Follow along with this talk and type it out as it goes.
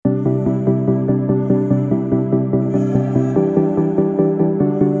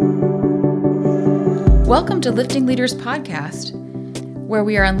Welcome to Lifting Leaders Podcast, where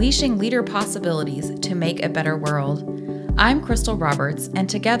we are unleashing leader possibilities to make a better world. I'm Crystal Roberts, and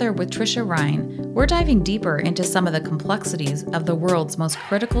together with Tricia Ryan, we're diving deeper into some of the complexities of the world's most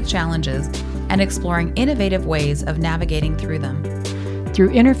critical challenges and exploring innovative ways of navigating through them.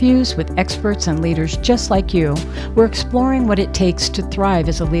 Through interviews with experts and leaders just like you, we're exploring what it takes to thrive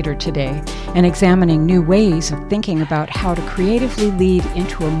as a leader today and examining new ways of thinking about how to creatively lead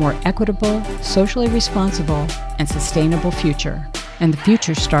into a more equitable, socially responsible, and sustainable future. And the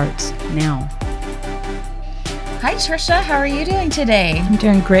future starts now. Hi, Tricia. How are you doing today? I'm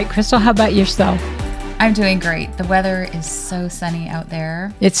doing great, Crystal. How about yourself? I'm doing great. The weather is so sunny out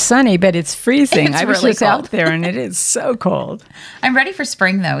there. It's sunny, but it's freezing. It's I was really just cold out there, and it is so cold. I'm ready for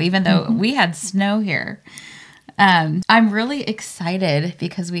spring, though, even though we had snow here. I'm really excited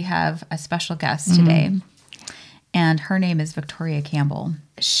because we have a special guest today, and her name is Victoria Campbell.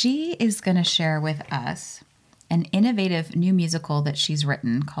 She is going to share with us an innovative new musical that she's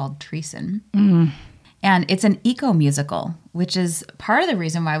written called Treeson. And it's an eco-musical, which is part of the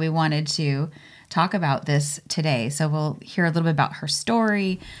reason why we wanted to talk about this today. So we'll hear a little bit about her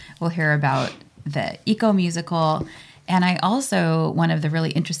story. We'll hear about the eco-musical. And I also, one of the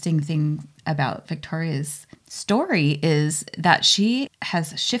really interesting things about Victoria's story is that she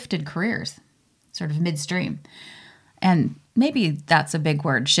has shifted careers sort of midstream. And maybe that's a big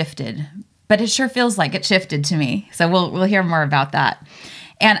word, shifted, but it sure feels like it shifted to me. So we'll hear more about that.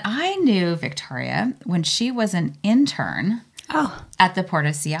 And I knew Victoria when she was an intern at the Port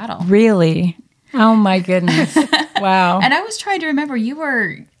of Seattle. Really? Oh, my goodness. Wow. And I was trying to remember,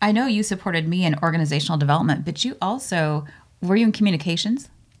 I know you supported me in organizational development, but you also, were you in communications?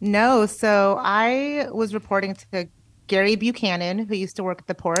 No. So I was reporting to Gary Buchanan, who used to work at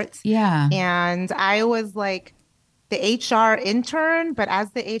the port. Yeah. And I was like the HR intern, but as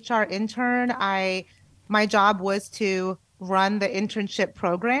the HR intern, my job was to run the internship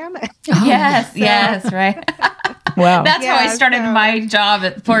program. Yes, right. Wow. That's how I started my job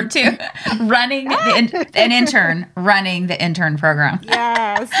at the port too, running an intern running the intern program.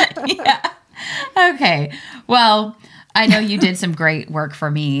 Yes. Yeah. Okay. Well, I know you did some great work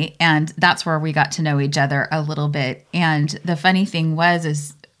for me, and that's where we got to know each other a little bit. And the funny thing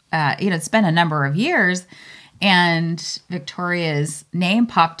is, it's been a number of years, and Victoria's name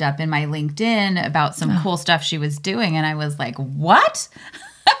popped up in my LinkedIn about some cool stuff she was doing. And I was like, what?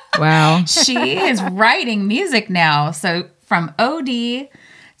 Wow. She is writing music now. So from OD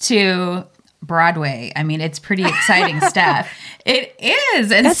to Broadway. I mean, it's pretty exciting stuff. It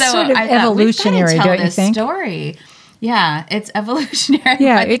is. And That's so sort of I thought, evolutionary, tell don't you this think? Story. Yeah, it's evolutionary.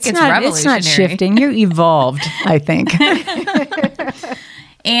 Yeah, I think it's not revolutionary. shifting. You're evolved, I think.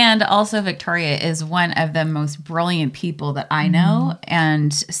 And also Victoria is one of the most brilliant people that I know.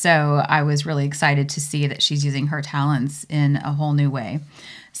 And so I was really excited to see that she's using her talents in a whole new way.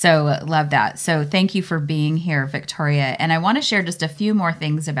 So love that. So thank you for being here, Victoria. And I want to share just a few more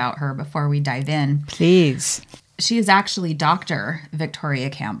things about her before we dive in. Please. She is actually Dr.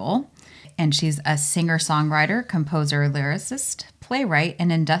 Victoria Campbell, and she's a singer-songwriter, composer, lyricist, playwright,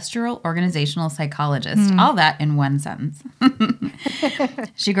 and industrial organizational psychologist. All that in one sentence.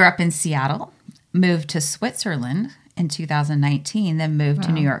 She grew up in Seattle, moved to Switzerland in 2019, then moved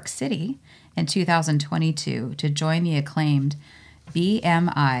to New York City in 2022 to join the acclaimed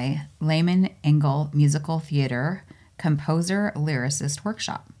BMI Lehman Engel Musical Theater Composer Lyricist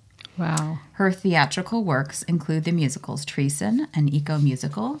Workshop. Wow. Her theatrical works include the musicals Treeson, an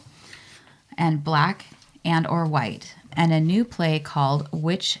eco-musical, and Black and or White, and a new play called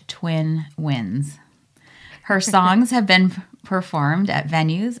Which Twin Wins. Her songs have been performed at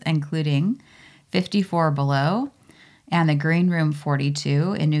venues including 54 Below and the Green Room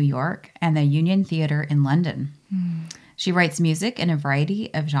 42 in New York and the Union Theatre in London. She writes music in a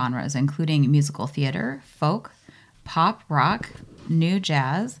variety of genres, including musical theater, folk, pop, rock, new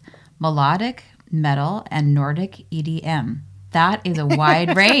jazz, melodic, metal, and Nordic EDM. That is a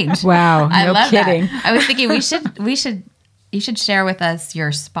wide range. Wow, I no love kidding. that. I was thinking you should share with us your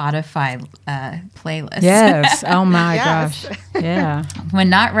Spotify playlist. Yes. Oh, my Yes. gosh. Yeah.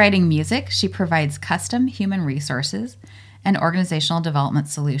 When not writing music, she provides custom human resources and organizational development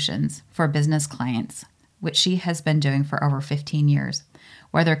solutions for business clients, which she has been doing for over 15 years.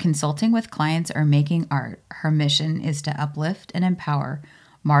 Whether consulting with clients or making art, her mission is to uplift and empower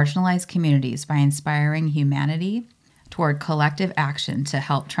marginalized communities by inspiring humanity toward collective action to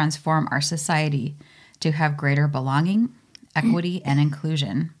help transform our society to have greater belonging, equity, and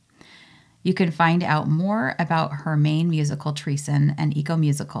inclusion. You can find out more about her main musical, Treeson, and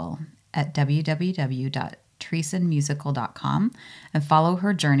eco-musical at www.treesonmusical.com and follow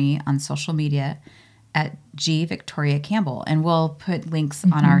her journey on social media at G Victoria Campbell, and we'll put links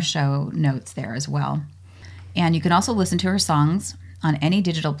on our show notes there as well. And you can also listen to her songs on any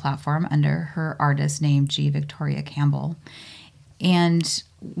digital platform under her artist name, G Victoria Campbell. And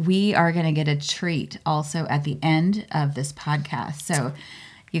we are going to get a treat also at the end of this podcast. So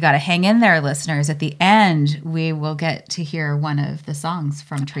you got to hang in there, listeners. At the end, we will get to hear one of the songs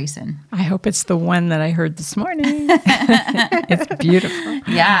from Treeson. I hope it's the one that I heard this morning. It's beautiful.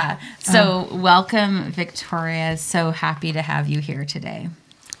 Yeah. So welcome, Victoria. So happy to have you here today.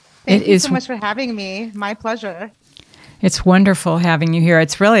 Thank you so much for having me. My pleasure. It's wonderful having you here.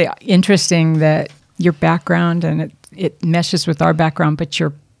 It's really interesting that your background, and it meshes with our background, but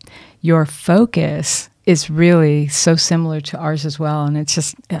your focus is really so similar to ours as well. And it's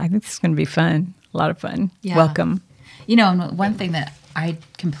just, I think it's going to be fun. A lot of fun. Yeah. Welcome. You know, and one thing that I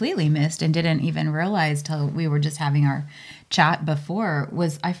completely missed and didn't even realize till we were just having our chat before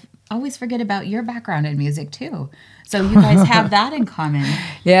was I always forget about your background in music too. So you guys have that in common.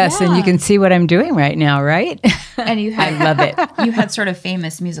 Yes, and you can see what I'm doing right now, right? And you had, I love it. You had sort of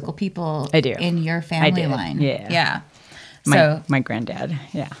famous musical people in your family line. Yeah. Yeah. My granddad.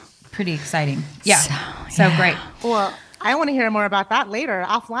 Yeah. Pretty exciting. Yeah. So great. Well, I want to hear more about that later,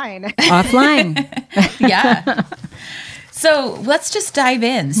 offline. Yeah. So let's just dive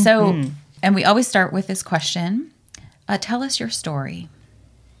in. So, and we always start with this question. Tell us your story.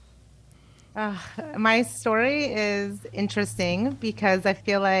 My story is interesting because I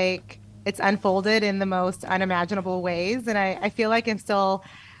feel like it's unfolded in the most unimaginable ways. And I feel like I'm still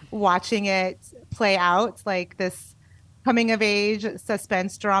watching it play out, like this coming of age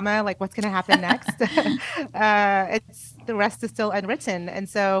suspense drama, like what's going to happen next. The rest is still unwritten. And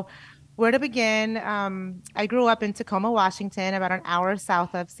so where to begin? I grew up in Tacoma, Washington, about an hour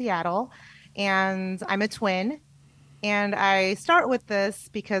south of Seattle, and I'm a twin. And I start with this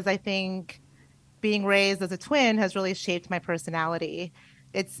because I think being raised as a twin has really shaped my personality.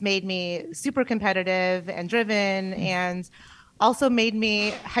 It's made me super competitive and driven, and also made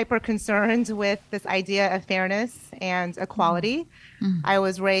me hyper concerned with this idea of fairness and equality. I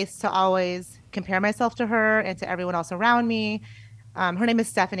was raised to always compare myself to her and to everyone else around me. Her name is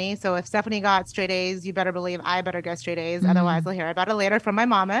Stephanie. So if Stephanie got straight A's, you better believe I better get straight A's. Otherwise, I'll hear about it later from my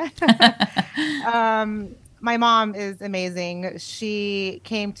mama. My mom is amazing. She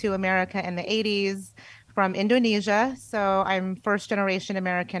came to America in the 80s from Indonesia. So I'm first generation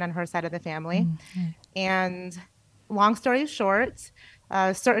American on her side of the family. And long story short,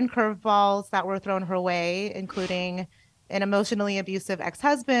 certain curveballs that were thrown her way, including an emotionally abusive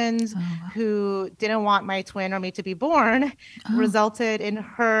ex-husband who didn't want my twin or me to be born, resulted in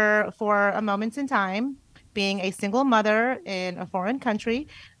her, for a moment in time, being a single mother in a foreign country,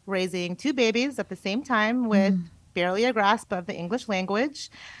 raising two babies at the same time with barely a grasp of the English language.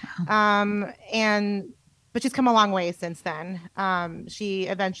 But she's come a long way since then. She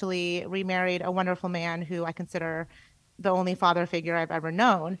eventually remarried a wonderful man who I consider the only father figure I've ever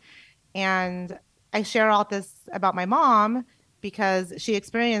known. And I share all this about my mom because she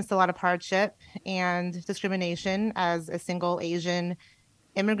experienced a lot of hardship and discrimination as a single Asian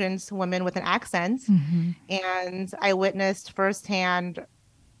immigrant woman with an accent. And I witnessed firsthand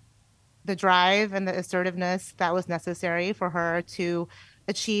the drive and the assertiveness that was necessary for her to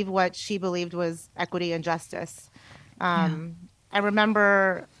achieve what she believed was equity and justice. I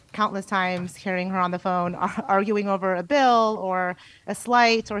remember countless times hearing her on the phone arguing over a bill or a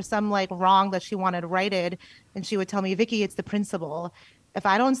slight or some like wrong that she wanted righted. And she would tell me, Vicki, it's the principle. If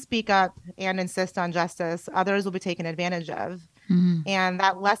I don't speak up and insist on justice, others will be taken advantage of. And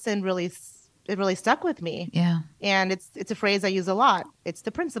that lesson really stuck with me. And it's a phrase I use a lot. It's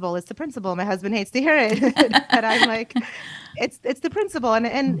the principle. It's the principle. My husband hates to hear it, but I'm like, it's the principle.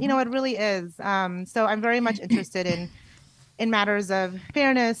 And you know, it really is. So I'm very much interested in matters of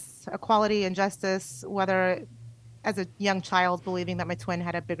fairness, equality, and justice, whether as a young child believing that my twin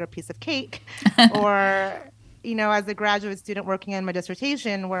had a bigger piece of cake, or, you know, as a graduate student working on my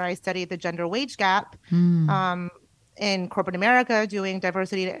dissertation where I studied the gender wage gap in corporate America, doing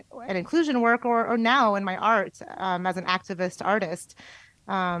diversity and inclusion work, or now in my art as an activist artist.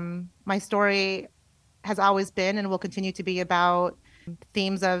 My story has always been and will continue to be about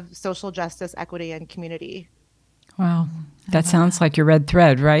themes of social justice, equity, and community. Wow. That sounds like your red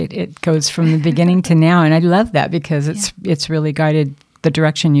thread, right? It goes from the beginning to now. And I love that because it's really guided the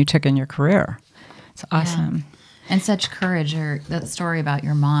direction you took in your career. It's awesome. And such courage, or that story about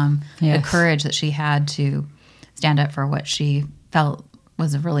your mom, the courage that she had to stand up for what she felt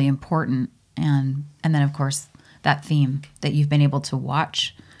was really important. And then, of course, that theme that you've been able to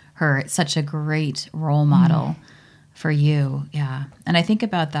watch her. It's such a great role model for you. Yeah. And I think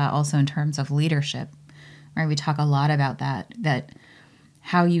about that also in terms of leadership. right? We talk a lot about that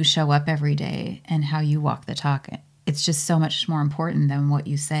how you show up every day and how you walk the talk. It's just so much more important than what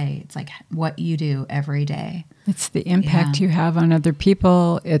you say. It's like what you do every day. It's the impact you have on other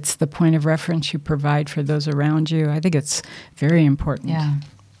people. It's the point of reference you provide for those around you. I think it's very important. Yeah.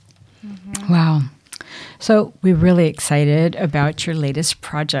 Mm-hmm. Wow. So we're really excited about your latest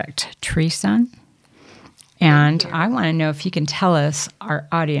project, Treeson. And I want to know if you can tell us, our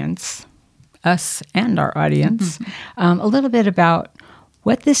audience, us and our audience, a little bit about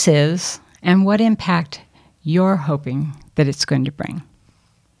what this is and what impact you're hoping that it's going to bring.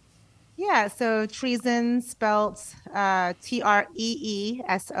 Yeah, so Treeson, spelt Treeson.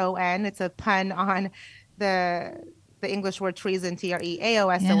 It's a pun on the English word treason, Treason.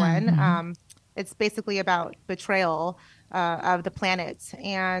 Yeah. It's basically about betrayal of the planet.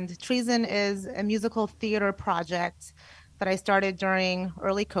 And Treeson is a musical theater project that I started during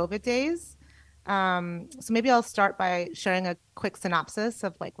early COVID days. So maybe I'll start by sharing a quick synopsis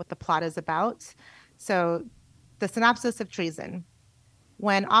of like what the plot is about. So the synopsis of Treeson.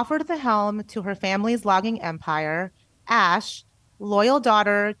 When offered the helm to her family's logging empire, Ash, loyal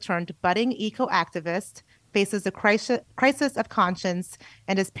daughter turned budding eco-activist, faces a crisis of conscience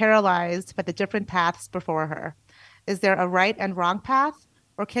and is paralyzed by the different paths before her. Is there a right and wrong path,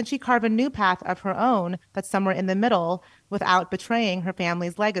 or can she carve a new path of her own that's somewhere in the middle without betraying her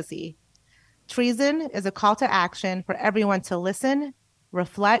family's legacy? Treeson is a call to action for everyone to listen,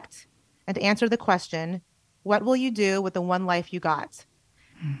 reflect, and answer the question, what will you do with the one life you got?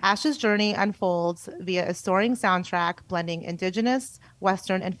 Ash's journey unfolds via a soaring soundtrack blending indigenous,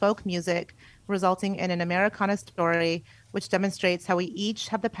 Western, and folk music, resulting in an Americana story which demonstrates how we each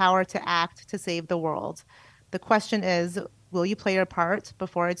have the power to act to save the world. The question is, will you play your part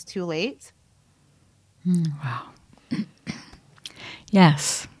before it's too late? Wow.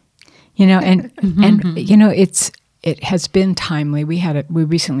 Yes. And it has been timely. We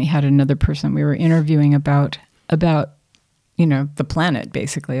recently had another person we were interviewing about the planet,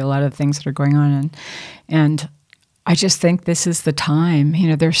 basically, a lot of things that are going on. And I just think this is the time.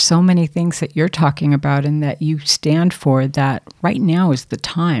 There's so many things that you're talking about and that you stand for that right now is the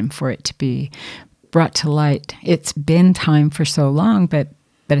time for it to be brought to light. It's been time for so long, but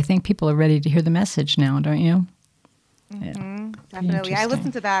I think people are ready to hear the message now, don't you? Mm-hmm. Definitely. I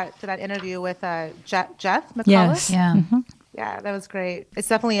listened to that interview with Jeff McCullough. Yes. Yeah. Mm-hmm. Yeah, that was great. It's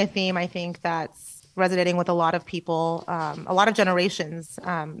definitely a theme, I think, that's resonating with a lot of people, a lot of generations,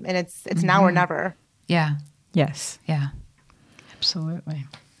 and it's now or never. Yeah. Yes. Yeah. Absolutely.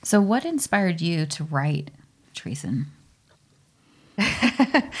 So what inspired you to write Treeson?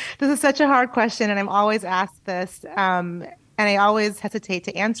 This is such a hard question, and I'm always asked this, and I always hesitate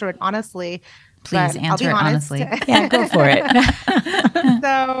to answer it honestly. Please answer it honestly. Yeah, go for it.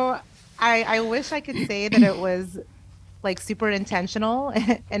 So I wish I could say that it was like super intentional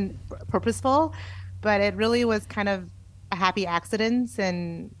and purposeful, but it really was kind of a happy accident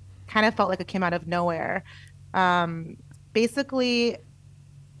and kind of felt like it came out of nowhere. Basically,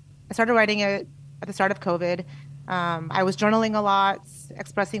 I started writing it at the start of COVID. I was journaling a lot,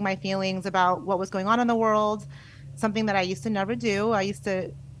 expressing my feelings about what was going on in the world, something that I used to never do. I used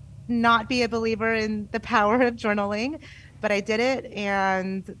to not be a believer in the power of journaling, but I did it.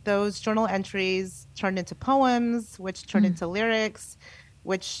 And those journal entries turned into poems, which turned into lyrics,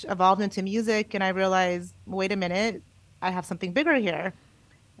 which evolved into music. And I realized, wait a minute, I have something bigger here.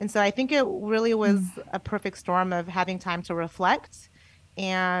 And so I think it really was a perfect storm of having time to reflect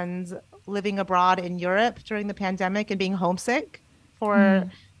and living abroad in Europe during the pandemic and being homesick for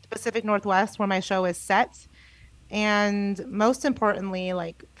the Pacific Northwest, where my show is set. And most importantly,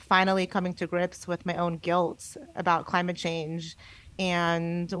 like finally coming to grips with my own guilt about climate change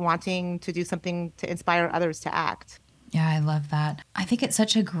and wanting to do something to inspire others to act. Yeah, I love that. I think it's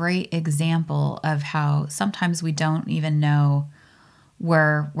such a great example of how sometimes we don't even know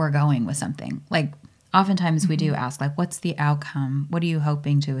where we're going with something. Like oftentimes we do ask, like, what's the outcome? What are you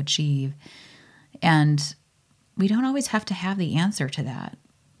hoping to achieve? And we don't always have to have the answer to that,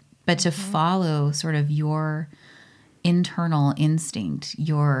 but to follow sort of your internal instinct,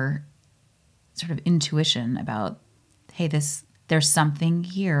 your sort of intuition about, hey, there's something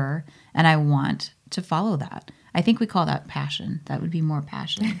here and I want to follow that. I think we call that passion. That would be more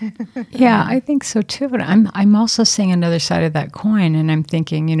passion. Yeah, I think so too. But I'm also seeing another side of that coin, and I'm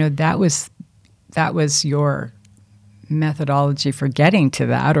thinking, that was your methodology for getting to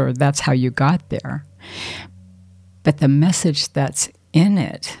that, or that's how you got there. But the message that's in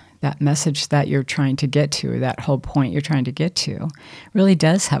it, that message that you're trying to get to, that whole point you're trying to get to, really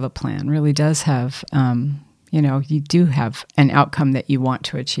does have a plan, really does have, you do have an outcome that you want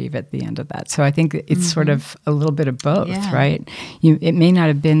to achieve at the end of that. So I think it's sort of a little bit of both, right? It may not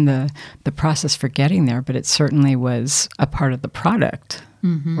have been the process for getting there, but it certainly was a part of the product,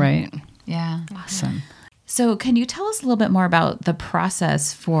 right? Yeah. Awesome. So can you tell us a little bit more about the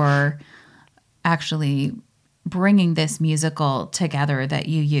process for actually bringing this musical together that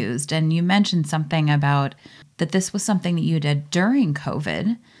you used? And you mentioned something about that this was something that you did during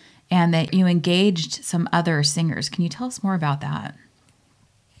COVID and that you engaged some other singers. Can you tell us more about that?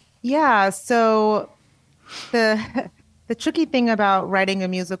 Yeah. So the the tricky thing about writing a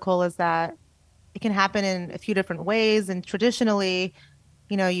musical is that it can happen in a few different ways. And traditionally,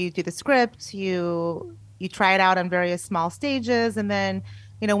 you do the script, you try it out on various small stages, and then,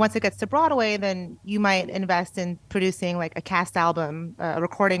 once it gets to Broadway, then you might invest in producing like a cast album, a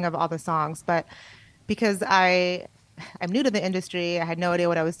recording of all the songs. But because I'm new to the industry, I had no idea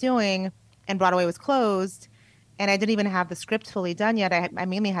what I was doing, and Broadway was closed, and I didn't even have the script fully done yet. I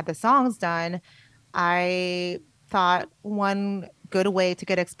mainly had the songs done. I thought one good way to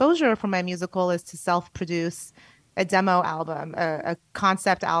get exposure for my musical is to self-produce a demo album, a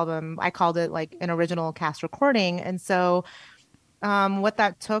concept album. I called it like an original cast recording. And so what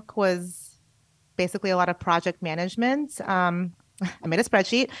that took was basically a lot of project management. I made a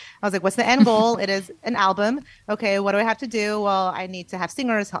spreadsheet. I was like, what's the end goal? It is an album. Okay, what do I have to do? Well, I need to have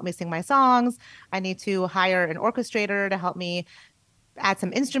singers help me sing my songs. I need to hire an orchestrator to help me add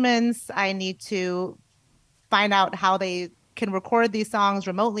some instruments. I need to find out how they can record these songs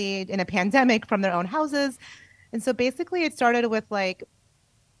remotely in a pandemic from their own houses. And so basically it started with like,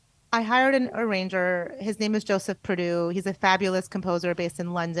 I hired an arranger. His name is Joseph Purdue. He's a fabulous composer based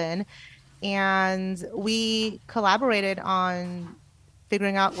in London. And we collaborated on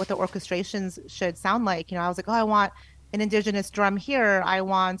figuring out what the orchestrations should sound like. I was like, oh, I want an indigenous drum here. I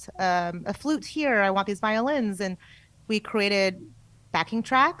want a flute here. I want these violins. And we created backing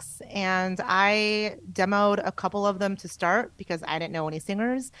tracks, and I demoed a couple of them to start because I didn't know any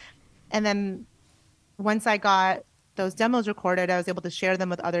singers. And then once I got those demos recorded, I was able to share them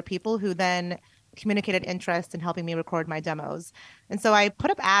with other people who then communicated interest in helping me record my demos. And so I put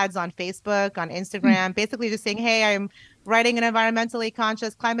up ads on Facebook, on Instagram, basically just saying, hey, I'm writing an environmentally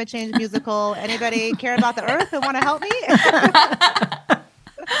conscious climate change musical. Anybody care about the earth and want to help me?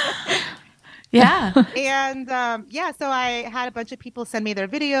 Yeah. And so I had a bunch of people send me their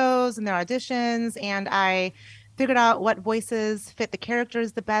videos and their auditions, and I figured out what voices fit the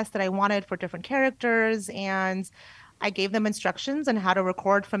characters the best that I wanted for different characters. And I gave them instructions on how to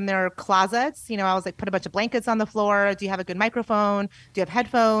record from their closets. I was like, put a bunch of blankets on the floor. Do you have a good microphone? Do you have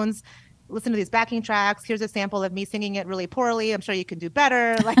headphones? Listen to these backing tracks. Here's a sample of me singing it really poorly. I'm sure you can do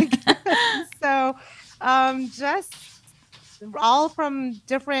better. So just all from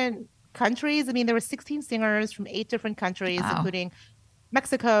different countries. I mean, there were 16 singers from 8 different countries, including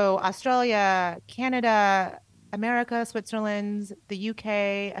Mexico, Australia, Canada, America, Switzerland, the UK.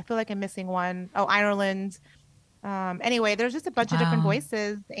 I feel like I'm missing one. Oh, Ireland. Anyway, there's just a bunch of different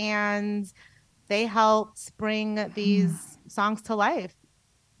voices, and they helped bring these songs to life.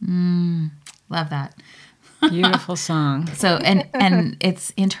 Love that. Beautiful song. So, and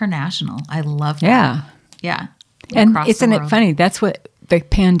it's international. I love that. Yeah. And isn't it funny? That's what the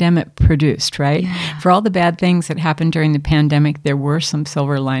pandemic produced, right? Yeah. For all the bad things that happened during the pandemic, there were some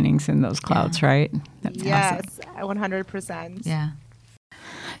silver linings in those clouds, right? That's yes, awesome. 100%. Yeah.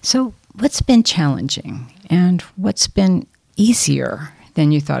 So what's been challenging and what's been easier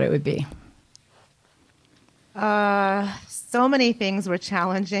than you thought it would be? So many things were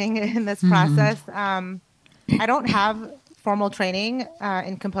challenging in this process. I don't have formal training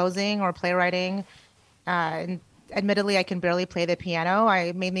in composing or playwriting. And admittedly, I can barely play the piano.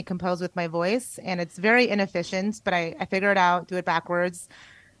 I mainly compose with my voice, and it's very inefficient, but I figure it out, do it backwards.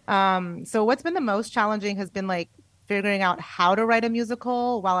 So what's been the most challenging has been like figuring out how to write a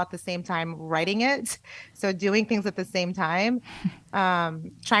musical while at the same time writing it. So doing things at the same time,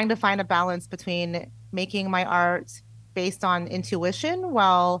 trying to find a balance between making my art based on intuition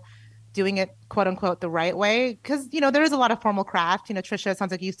while doing it, quote unquote, the right way. Because, there is a lot of formal craft. Trisha, it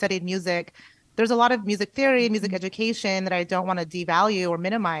sounds like you studied music. There's a lot of music theory, music education that I don't want to devalue or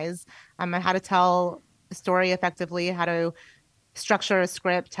minimize. How to tell a story effectively, how to structure a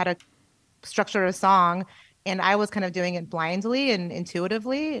script, how to structure a song. And I was kind of doing it blindly and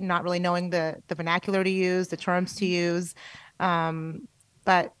intuitively, not really knowing the vernacular to use, the terms to use.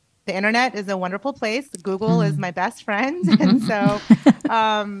 But the internet is a wonderful place. Google is my best friend. And so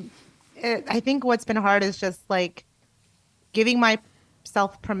I think what's been hard is just like giving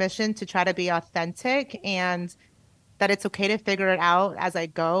myself permission to try to be authentic, and that it's okay to figure it out as I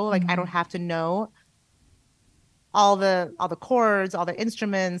go. Like I don't have to know all the chords, all the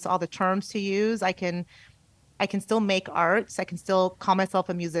instruments, all the terms to use. I can still make art. I can still call myself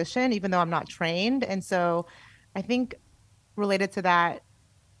a musician, even though I'm not trained. And so I think related to that,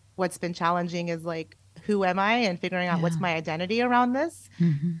 what's been challenging is like, who am I, and figuring out Yeah. what's my identity around this.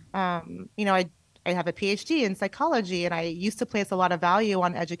 Mm-hmm. I have a PhD in psychology, and I used to place a lot of value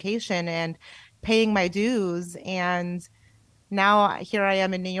on education and paying my dues. And now here I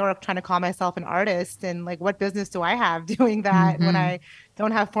am in New York trying to call myself an artist. And like, what business do I have doing that when Mm-hmm. I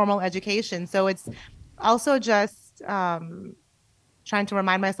don't have formal education? So it's also just trying to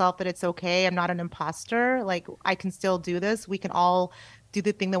remind myself that it's okay. I'm not an imposter. Like, I can still do this. We can all do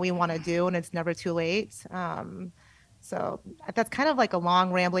the thing that we want to do, and it's never too late. So that's kind of like a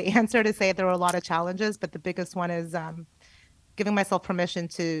long, rambly answer to say there were a lot of challenges, but the biggest one is giving myself permission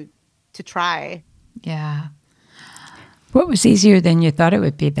to try. Yeah. What was easier than you thought it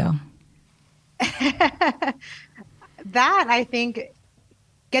would be, though? That, I think,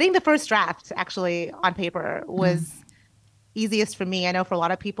 getting the first draft actually on paper Mm. was easiest for me. I know for a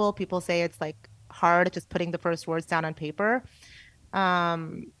lot of people, people say it's like hard just putting the first words down on paper.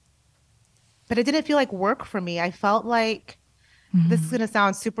 Um, but it didn't feel like work for me. I felt like, this is Mm-hmm. gonna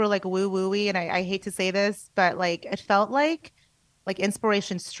sound super like woo wooey, and I hate to say this, but like it felt like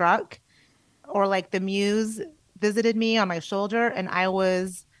inspiration struck, or like the muse visited me on my shoulder, and I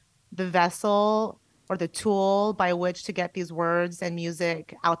was the vessel or the tool by which to get these words and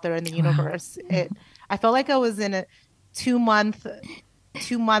music out there in the Wow. universe. I felt like I was in a 2 month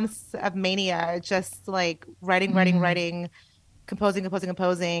 2 months of mania, just like writing, writing, Mm. writing, composing, composing,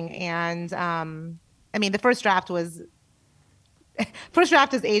 composing. And I mean, the first draft is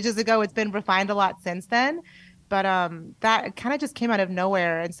ages ago. It's been refined a lot since then, but that kind of just came out of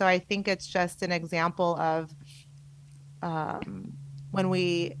nowhere. And so I think it's just an example of um, when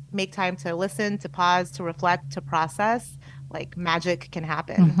we make time to listen, to pause, to reflect, to process, like magic can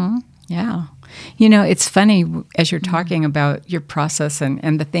happen. Mm-hmm. Yeah. You know, it's funny as you're Mm. talking about your process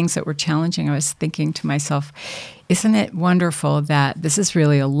and the things that were challenging, I was thinking to myself, isn't it wonderful that this is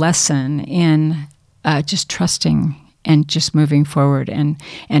really a lesson in just trusting and just moving forward,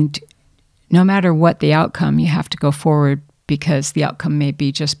 and no matter what the outcome, you have to go forward because the outcome may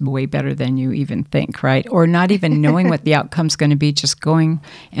be just way better than you even think, right? Or not even knowing what the outcome's going to be, just going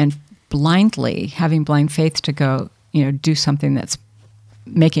and blindly having blind faith to go, do something that's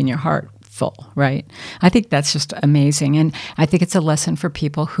making your heart full, right? I think that's just amazing. And I think it's a lesson for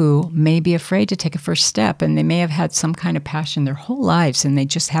people who may be afraid to take a first step, and they may have had some kind of passion their whole lives and they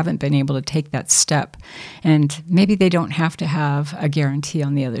just haven't been able to take that step. And maybe they don't have to have a guarantee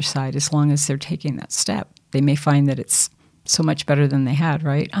on the other side as long as they're taking that step. They may find that it's so much better than they had,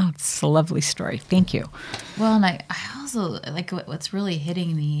 right? Oh, it's a lovely story. Thank you. Well, and I also like what's really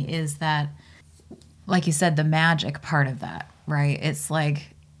hitting me is that, like you said, the magic part of that, right? It's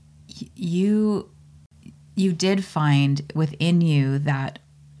like you did find within you that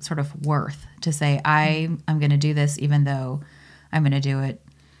sort of worth to say, I'm going to do this, even though I'm going to do it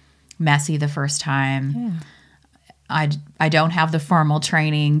messy the first time. Yeah. I don't have the formal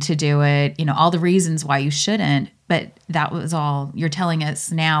training to do it, all the reasons why you shouldn't, but that was all you're telling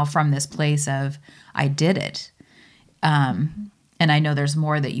us now from this place of, I did it. And I know there's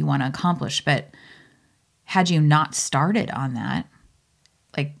more that you want to accomplish, but had you not started on that,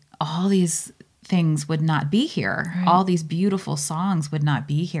 like, all these things would not be here. Right. All these beautiful songs would not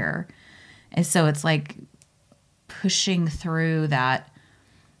be here. And so it's like pushing through that,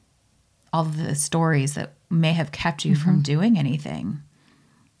 all of the stories that may have kept you from doing anything.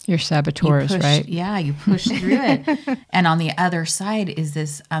 Your saboteurs, right? Yeah, you push through it. And on the other side is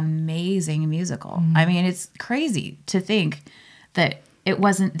this amazing musical. I mean, it's crazy to think that it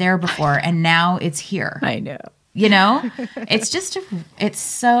wasn't there before and now it's here. I know. It's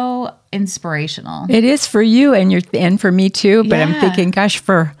so inspirational. It is for you and for me too. But I'm Yeah. thinking, gosh,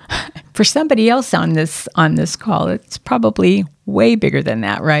 for somebody else on this call, it's probably way bigger than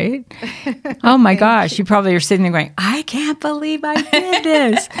that, right? Oh my gosh, you probably are sitting there going, I can't believe I did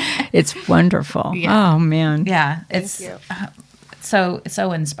this. It's wonderful. Yeah. Oh man. Yeah, it's you. so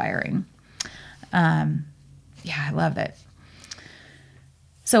inspiring. Yeah, I love it.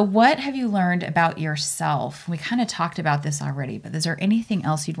 So what have you learned about yourself? We kind of talked about this already, but is there anything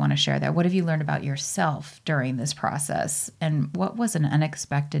else you'd want to share there? What have you learned about yourself during this process? And what was an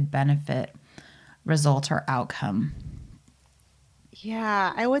unexpected benefit, result, or outcome?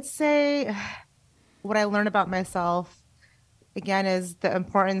 Yeah, I would say what I learned about myself again is the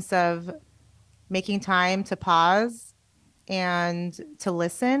importance of making time to pause and to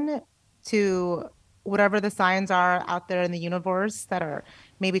listen, to whatever the signs are out there in the universe that are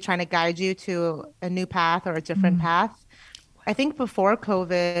maybe trying to guide you to a new path or a different path. I think before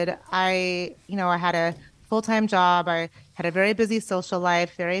COVID, I had a full-time job. I had a very busy social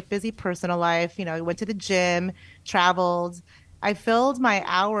life, very busy personal life. I went to the gym, traveled. I filled my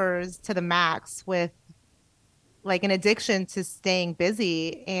hours to the max with like an addiction to staying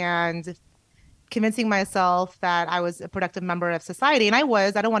busy and convincing myself that I was a productive member of society. And I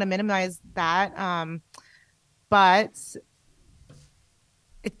was. I don't want to minimize that. But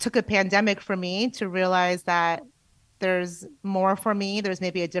it took a pandemic for me to realize that there's more for me. There's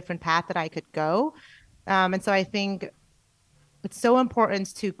maybe a different path that I could go. And so I think it's so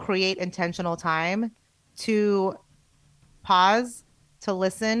important to create intentional time to pause, to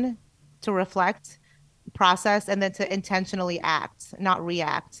listen, to reflect, process, and then to intentionally act, not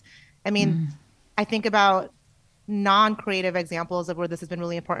react. I mean, I think about non-creative examples of where this has been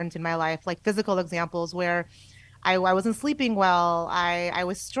really important in my life, like physical examples where I wasn't sleeping well, I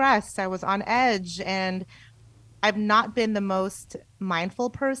was stressed, I was on edge, and I've not been the most mindful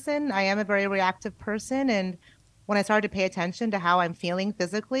person. I am a very reactive person. And when I started to pay attention to how I'm feeling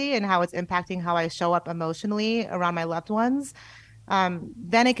physically and how it's impacting how I show up emotionally around my loved ones,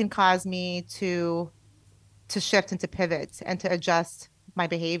 then it can cause me to shift and to pivot and to adjust my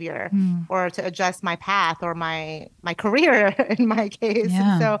behavior or to adjust my path or my career in my case.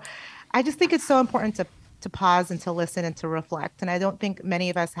 Yeah. And so I just think it's so important to pause and to listen and to reflect. And I don't think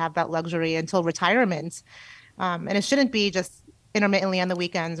many of us have that luxury until retirement. And it shouldn't be just intermittently on the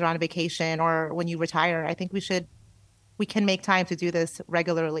weekends or on vacation or when you retire. I think we can make time to do this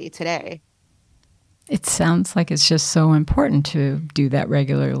regularly today. It sounds like it's just so important to do that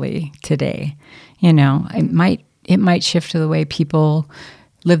regularly today. It might shift to the way people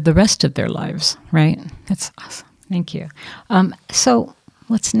live the rest of their lives, right? That's awesome. Thank you. So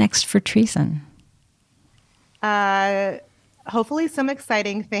what's next for Treeson? Hopefully some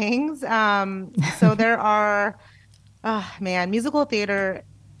exciting things. So there are, musical theater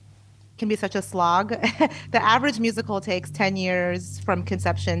can be such a slog. The average musical takes 10 years from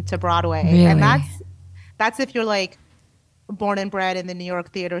conception to Broadway. Really? And that's if you're like born and bred in the New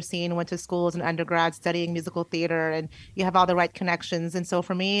York theater scene, went to school as an undergrad studying musical theater, and you have all the right connections. And so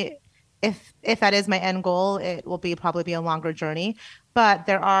for me, if that is my end goal, it will probably be a longer journey. But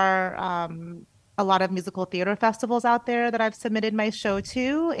there are a lot of musical theater festivals out there that I've submitted my show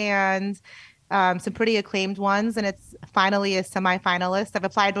to, and some pretty acclaimed ones. And it's finally a semi-finalist. I've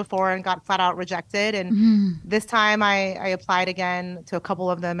applied before and got flat out rejected. And this time I applied again to a couple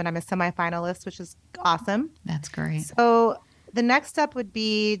of them and I'm a semi-finalist, which is awesome. That's great. So the next step would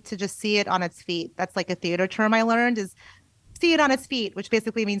be to just see it on its feet. That's like a theater term I learned, is see it on its feet, which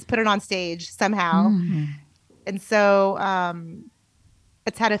basically means put it on stage somehow. And so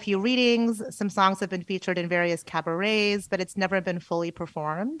it's had a few readings. Some songs have been featured in various cabarets, but it's never been fully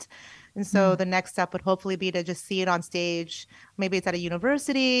performed. And so the next step would hopefully be to just see it on stage. Maybe it's at a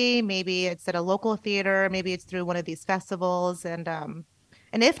university, maybe it's at a local theater, maybe it's through one of these festivals. And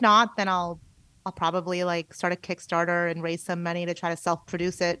if not, then I'll probably like start a Kickstarter and raise some money to try to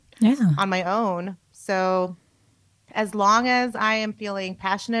self-produce it on my own. So as long as I am feeling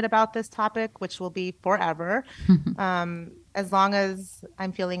passionate about this topic, which will be forever, as long as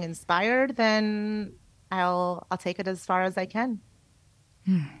I'm feeling inspired, then I'll take it as far as I can.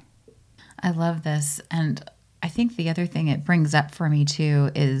 I love this. And I think the other thing it brings up for me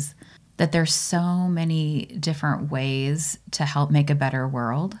too is that there's so many different ways to help make a better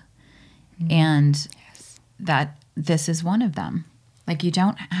world. And that this is one of them. Like, you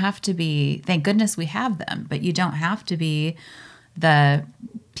don't have to be, thank goodness we have them, but you don't have to be the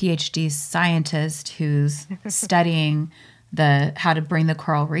PhD scientist who's studying how to bring the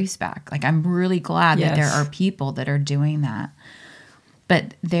coral reefs back. Like, I'm really glad that there are people that are doing that.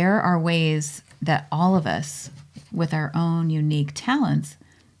 But there are ways that all of us with our own unique talents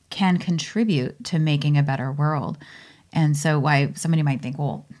can contribute to making a better world. And so why somebody might think,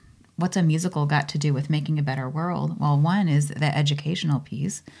 well, what's a musical got to do with making a better world? Well, one is the educational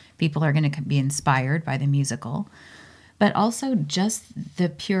piece. People are going to be inspired by the musical. But also just the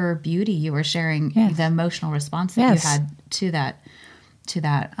pure beauty you were sharing, the emotional response that you had to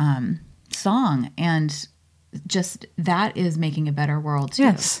that song. And just that is making a better world too.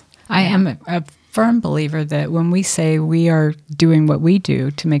 Yes. I am a firm believer that when we say we are doing what we do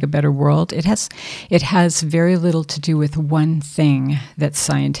to make a better world, it has very little to do with one thing that's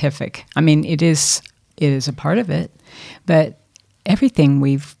scientific. I mean, it is a part of it, but everything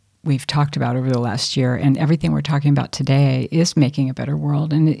we've talked about over the last year and everything we're talking about today is making a better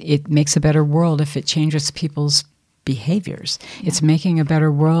world. And it makes a better world if it changes people's behaviors. It's making a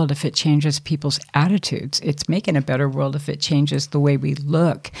better world if it changes people's attitudes. It's making a better world if it changes the way we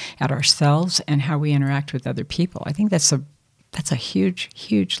look at ourselves and how we interact with other people. I think that's a huge,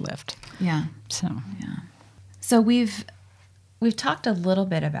 huge lift. Yeah. So we've talked a little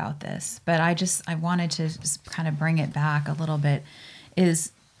bit about this, but I wanted to just kind of bring it back a little bit.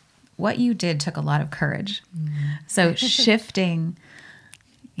 Is what you did took a lot of courage. So shifting,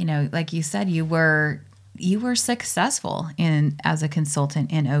 like you said, you were successful as a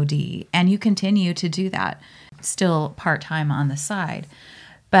consultant in OD, and you continue to do that, still part-time on the side.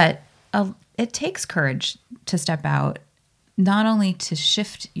 But it takes courage to step out, not only to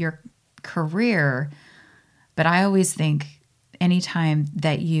shift your career, but I always think anytime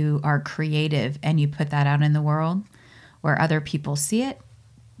that you are creative and you put that out in the world where other people see it,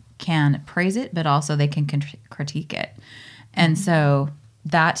 can praise it, but also they can critique it. And so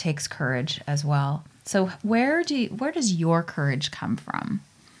that takes courage as well. So where does your courage come from?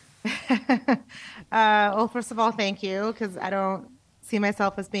 Well, first of all, thank you, because I don't see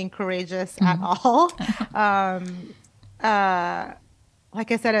myself as being courageous at all.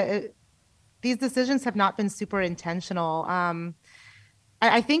 Like I said, these decisions have not been super intentional. I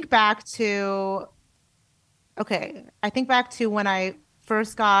think back to when I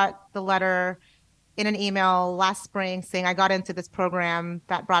first got the letter in an email last spring saying I got into this program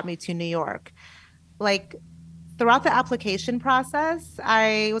that brought me to New York. Like, throughout the application process,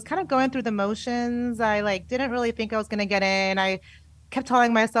 I was kind of going through the motions. I didn't really think I was going to get in. I kept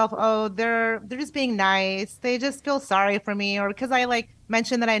telling myself, oh, they're just being nice. They just feel sorry for me. Or because I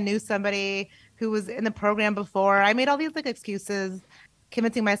mentioned that I knew somebody who was in the program before. I made all these excuses,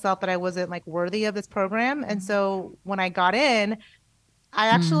 convincing myself that I wasn't worthy of this program. And so when I got in, I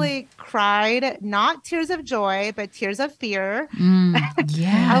actually cried, not tears of joy, but tears of fear.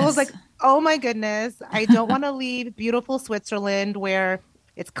 Yes. I was like, oh my goodness, I don't want to leave beautiful Switzerland where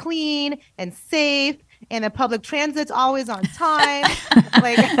it's clean and safe and the public transit's always on time.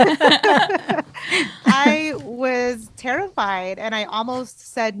 I was terrified, and I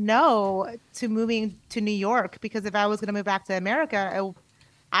almost said no to moving to New York, because if I was going to move back to America,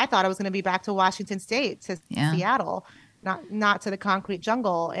 I thought I was going to be back to Washington State, to Seattle, not to the concrete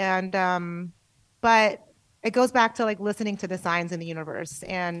jungle. And but it goes back to listening to the signs in the universe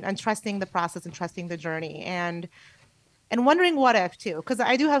and trusting the process and trusting the journey and wondering what if too, because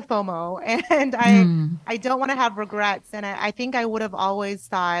I do have FOMO, and I don't want to have regrets. And I think I would have always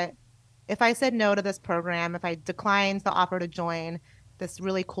thought, if I said no to this program, if I declined the offer to join this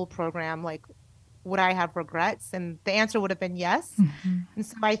really cool program, would I have regrets? And the answer would have been yes. And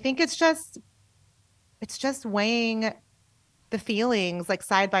so I think it's just weighing the feelings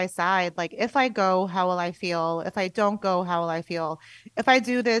side by side. If I go, how will I feel? If I don't go, how will I feel? If I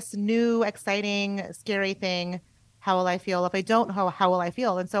do this new, exciting, scary thing, how will I feel? If I don't, how will I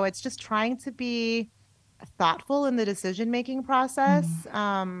feel? And so it's just trying to be thoughtful in the decision-making process,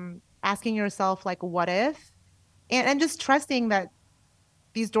 asking yourself, what if? And just trusting that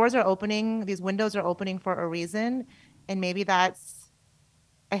these doors are opening, these windows are opening for a reason. And maybe that's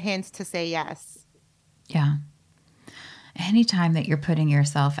a hint to say yes. Yeah. Anytime that you're putting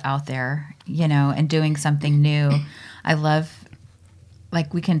yourself out there, and doing something new, I love,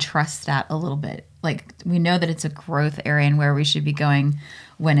 we can trust that a little bit. We know that it's a growth area and where we should be going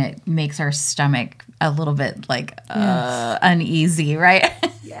when it makes our stomach a little bit uneasy, right?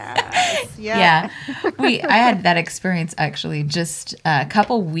 Yes. Yeah. I had that experience actually just a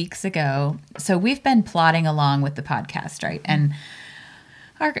couple weeks ago. So we've been plodding along with the podcast, right? And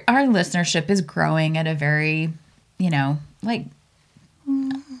our listenership is growing at a very,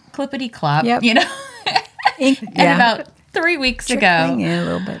 clippity clop, and about 3 weeks ago, a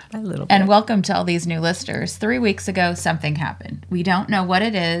little bit by little bit. And welcome to all these new listeners. 3 weeks ago, something happened. We don't know what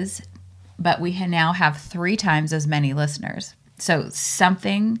it is, but we now have 3 times as many listeners. So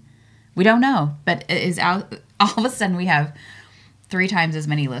something, we don't know, but it is out. All of a sudden, we have 3 times as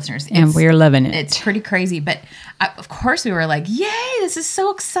many listeners. And we're loving it. It's pretty crazy. But of course, we were like, yay, this is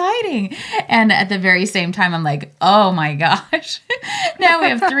so exciting. And at the very same time, I'm like, oh my gosh. Now we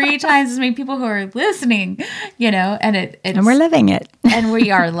have 3 times as many people who are listening, and it's, and we're loving it. And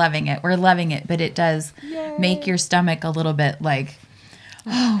we are loving it. We're loving it. But it does make your stomach a little bit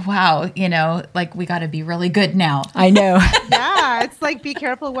oh, wow, we got to be really good now. I know. Yeah, it's be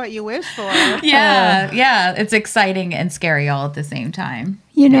careful what you wish for. Yeah. It's exciting and scary all at the same time.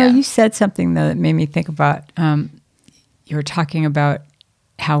 You said something, though, that made me think about, you were talking about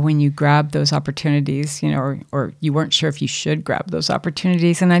how when you grab those opportunities, or you weren't sure if you should grab those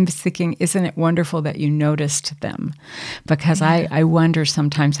opportunities. And I'm just thinking, isn't it wonderful that you noticed them? Because I wonder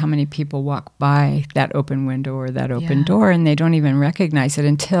sometimes how many people walk by that open window or that open door and they don't even recognize it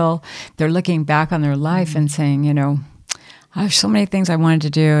until they're looking back on their life and saying, I have so many things I wanted to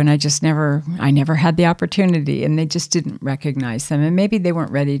do, and I never had the opportunity, and they just didn't recognize them. And maybe they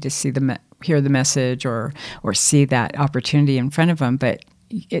weren't ready to hear the message or see that opportunity in front of them. But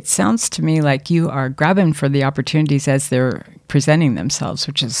it sounds to me like you are grabbing for the opportunities as they're presenting themselves,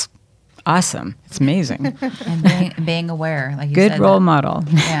 which is awesome. It's amazing. And being aware, like you said. Good role model.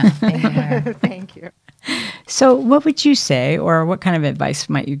 Yeah, being aware. Thank you. So what would you say, or what kind of advice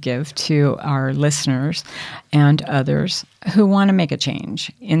might you give to our listeners and others who want to make a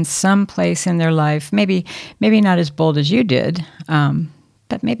change in some place in their life, maybe not as bold as you did,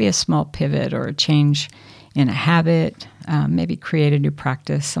 but maybe a small pivot or a change in a habit, maybe create a new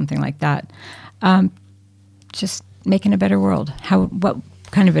practice, something like that. Just making a better world. What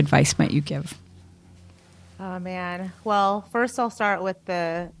kind of advice might you give? Oh, man. Well, first I'll start with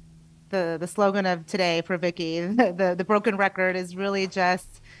the slogan of today for Vicki. The broken record is really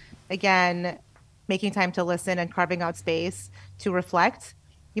just, again, making time to listen and carving out space to reflect.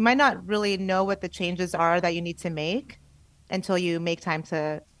 You might not really know what the changes are that you need to make until you make time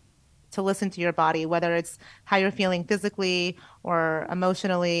to listen to your body, whether it's how you're feeling physically or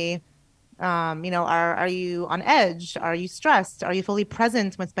emotionally. Are you on edge? Are you stressed? Are you fully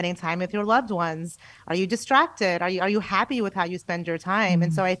present when spending time with your loved ones? Are you distracted? Are you happy with how you spend your time?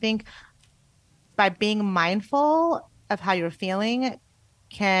 And so I think by being mindful of how you're feeling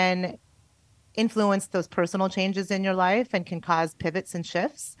can influence those personal changes in your life and can cause pivots and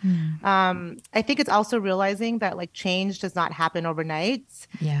shifts. I think it's also realizing that change does not happen overnight.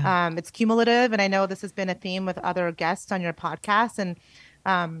 Yeah. It's cumulative. And I know this has been a theme with other guests on your podcast.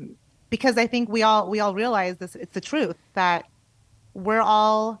 And because I think we all realize this, it's the truth that we're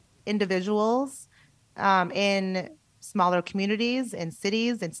all individuals in smaller communities, in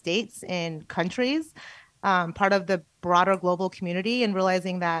cities, in states, in countries, part of the broader global community, and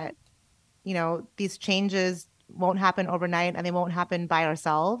realizing that, these changes won't happen overnight and they won't happen by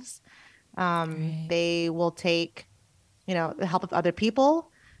ourselves. Right. They will take, the help of other people.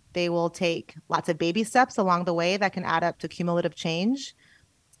 They will take lots of baby steps along the way that can add up to cumulative change.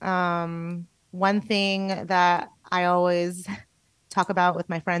 One thing that I always talk about with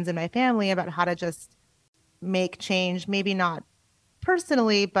my friends and my family about how to just make change, maybe not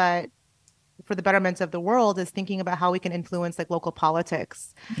personally, but for the betterment of the world, is thinking about how we can influence local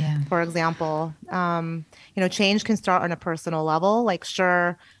politics. Yeah. For example, change can start on a personal level.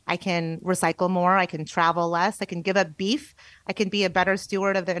 Sure, I can recycle more. I can travel less. I can give up beef. I can be a better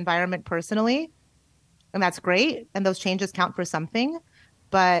steward of the environment personally. And that's great. And those changes count for something.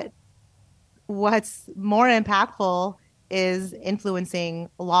 But what's more impactful is influencing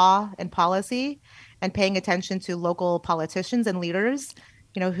law and policy and paying attention to local politicians and leaders.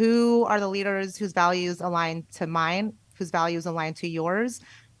 Who are the leaders whose values align to mine, whose values align to yours,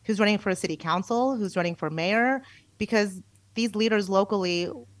 who's running for a city council, who's running for mayor, because these leaders locally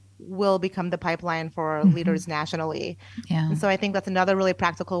will become the pipeline for leaders nationally. Yeah. And so I think that's another really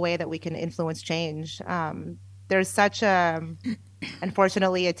practical way that we can influence change. There's such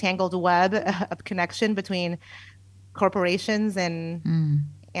unfortunately, a tangled web of connection between corporations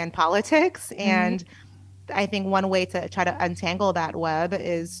and politics. And I think one way to try to untangle that web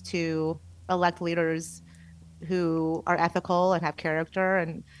is to elect leaders who are ethical and have character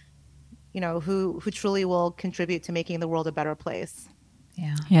and, who truly will contribute to making the world a better place.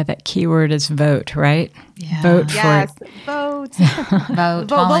 Yeah. Yeah, that key word is vote, right? Yeah. Vote for Yes, it. Vote. Vote,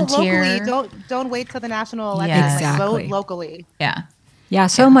 volunteer. Locally. Don't wait till the national election. Yes. Exactly. Vote locally. Yeah. Yeah,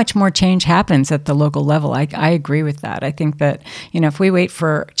 so much more change happens at the local level. I agree with that. I think that, if we wait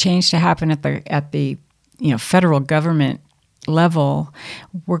for change to happen at the federal government level,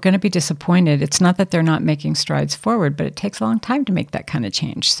 we're going to be disappointed. It's not that they're not making strides forward, but it takes a long time to make that kind of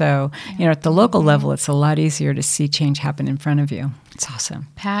change. So, at the local level, it's a lot easier to see change happen in front of you. It's awesome.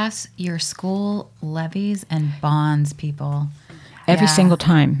 Pass your school levies and bonds, people. Every single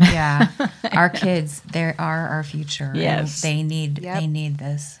time. Yeah. Our kids, they are our future. Yes. They need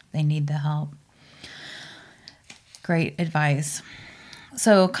this. They need the help. Great advice.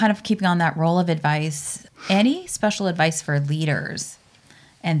 So kind of keeping on that role of advice, any special advice for leaders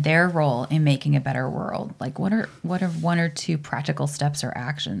and their role in making a better world? What are one or two practical steps or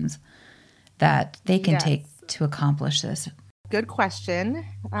actions that they can take to accomplish this? Good question.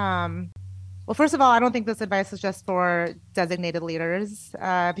 Well, first of all, I don't think this advice is just for designated leaders,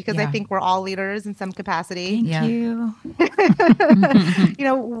 because I think we're all leaders in some capacity. Thank you.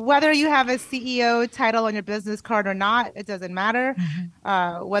 Whether you have a CEO title on your business card or not, it doesn't matter.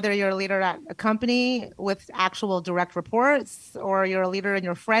 Whether you're a leader at a company with actual direct reports, or you're a leader in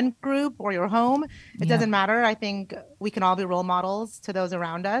your friend group or your home, it doesn't matter. I think we can all be role models to those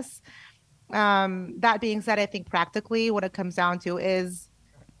around us. That being said, I think practically what it comes down to is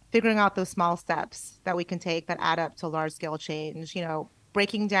figuring out those small steps that we can take that add up to large scale change,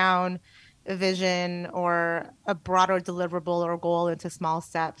 breaking down a vision or a broader deliverable or goal into small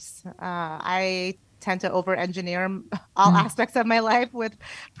steps. I tend to over engineer all aspects of my life with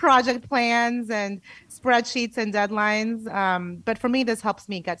project plans and spreadsheets and deadlines. But for me, this helps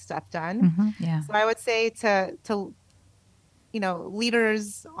me get stuff done. So I would say to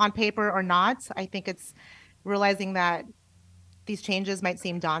leaders on paper or not, I think it's realizing that these changes might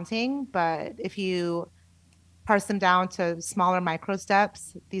seem daunting, but if you parse them down to smaller micro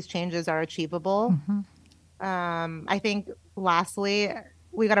steps, these changes are achievable. I think lastly,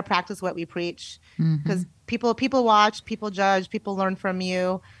 we got to practice what we preach, because people watch, people judge, people learn from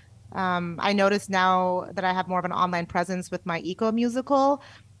you. I notice now that I have more of an online presence with my eco musical,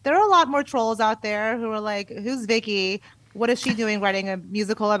 there are a lot more trolls out there who are like, who's Vicky? What is she doing writing a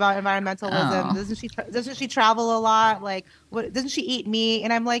musical about environmentalism? Doesn't she travel a lot? Like, what doesn't she eat meat?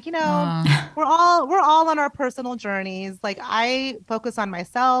 And I'm like, we're all on our personal journeys. Like, I focus on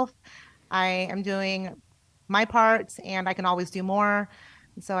myself. I am doing my part, and I can always do more.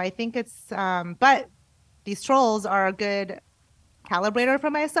 So I think it's but these trolls are a good calibrator for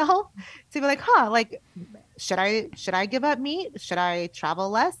myself to be like, like, should I give up meat? Should I travel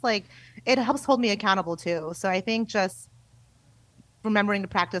less? Like, it helps hold me accountable too. So I think just remembering to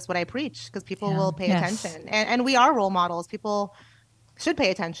practice what I preach, because people will pay attention, and we are role models. People should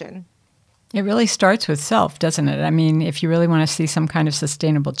pay attention. It really starts with self, doesn't it? I mean, if you really want to see some kind of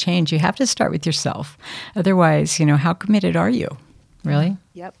sustainable change, you have to start with yourself. Otherwise, how committed are you? Really?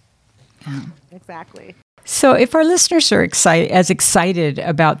 Yep. Exactly. So if our listeners are as excited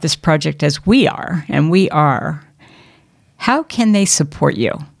about this project as we are, and we are, how can they support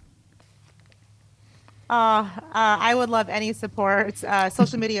you? I would love any support.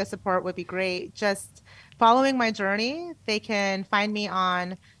 Social media support would be great. Just following my journey, they can find me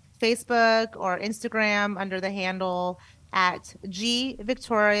on Facebook or Instagram under the handle at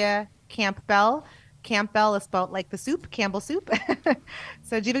Victoria Campbell. Campbell is spelled like the soup, Campbell soup.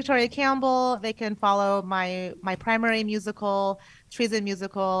 So Victoria Campbell. They can follow my primary musical, Treeson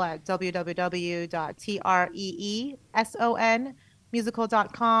musical, at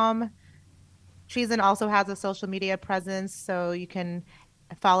www.treesonmusical.com. Treeson also has a social media presence, so you can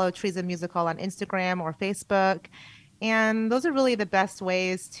follow Treeson Musical on Instagram or Facebook. And those are really the best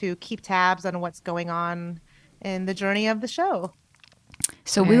ways to keep tabs on what's going on in the journey of the show.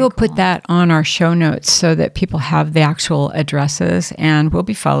 So we will put that on our show notes so that people have the actual addresses, and we'll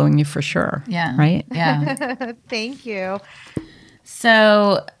be following you for sure. Yeah. Right? Yeah. Thank you.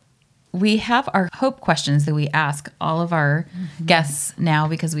 So we have our hope questions that we ask all of our guests now,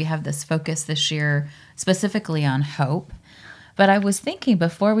 because we have this focus this year specifically on hope. But I was thinking,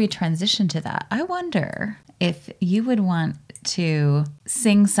 before we transition to that, I wonder if you would want to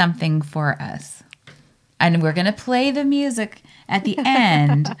sing something for us. And we're going to play the music at the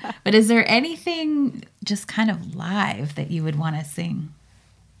end. But is there anything just kind of live that you would want to sing?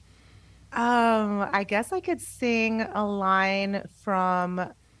 I guess I could sing a line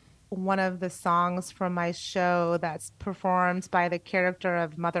from one of the songs from my show that's performed by the character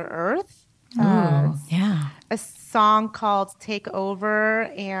of Mother Earth. Yeah. A song called Take Over.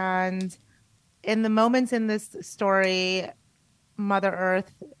 And in the moments in this story, Mother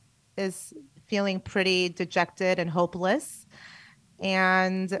Earth is feeling pretty dejected and hopeless.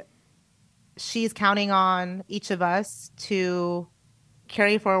 And she's counting on each of us to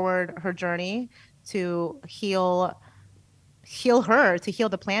carry forward her journey, to heal her, to heal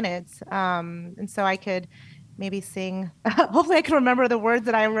the planet. And so I could maybe sing, hopefully I can remember the words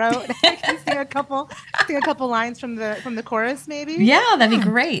that I wrote. I can sing a couple lines from the chorus maybe. Yeah, that'd be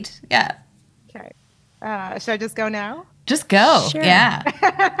great. Yeah. Okay. Should I just go now? Just go. Sure. Yeah.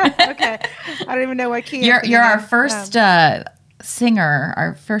 Okay. I don't even know what key. You're our first singer,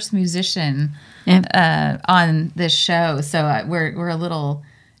 our first musician on this show. So we're a little,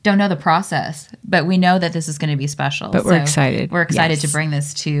 don't know the process, but we know that this is going to be special. But we're excited. We're excited to bring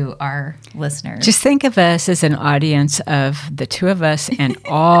this to our listeners. Just think of us as an audience of the two of us and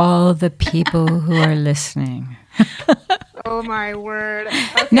all the people who are listening. Oh my word.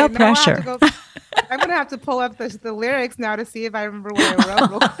 Okay, no pressure. I'm going to have to pull up the lyrics now to see if I remember what I wrote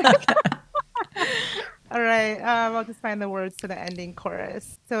real quick. All right. I'll just find the words to the ending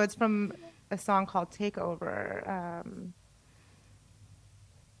chorus. So it's from a song called Takeover.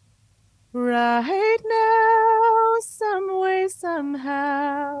 Right now, some way,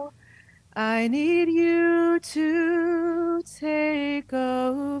 somehow, I need you to take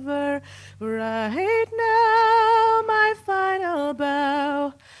over. Right now, my final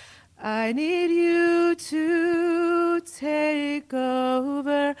bow. I need you to take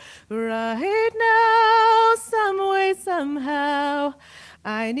over right now, some way, somehow.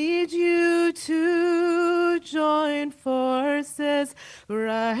 I need you to join forces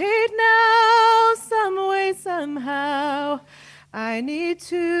right now, some way, somehow. I need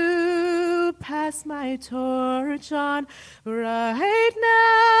to pass my torch on right now.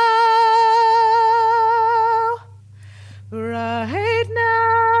 Right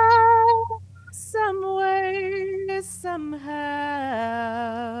now, some way, somehow.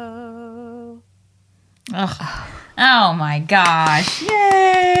 Oh my gosh.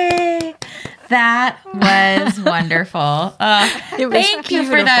 Yay. That was wonderful. Thank you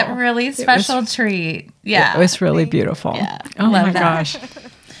for that really special treat. Yeah. It was really beautiful. Yeah. Oh my that. gosh.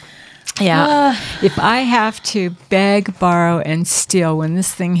 Yeah. If I have to beg, borrow, and steal when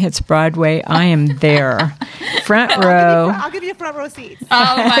this thing hits Broadway, I am there. Front row. I'll give you front row seats.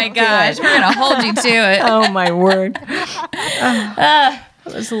 Oh my gosh. We're going to hold you to it. Oh my word. That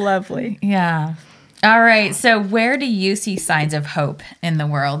was lovely. Yeah. All right. So where do you see signs of hope in the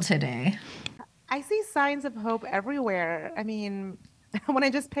world today? I see signs of hope everywhere. I mean, when I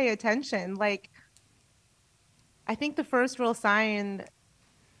just pay attention, like, I think the first real sign,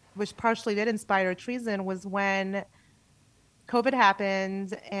 which partially did inspire Treeson, was when COVID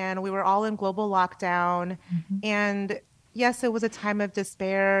happened and we were all in global lockdown. Mm-hmm. And yes, it was a time of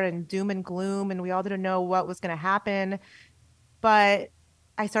despair and doom and gloom, and we all didn't know what was going to happen. But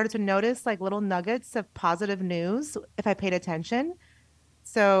I started to notice like little nuggets of positive news if I paid attention.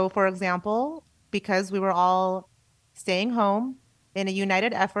 So, for example, because we were all staying home in a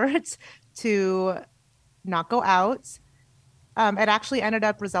united effort to not go out, it actually ended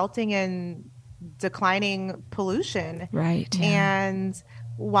up resulting in declining pollution. Right. Yeah. And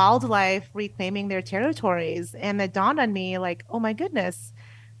wildlife reclaiming their territories. And it dawned on me like, oh my goodness,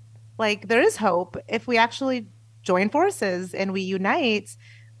 like there is hope if we actually join forces and we unite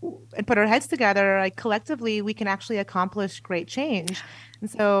and put our heads together, like collectively, we can actually accomplish great change. And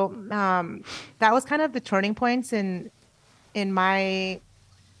so that was kind of the turning points in my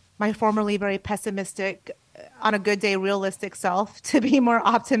formerly very pessimistic, on a good day, realistic self to be more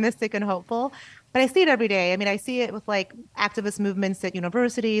optimistic and hopeful. But I see it every day. I mean, I see it with like activist movements at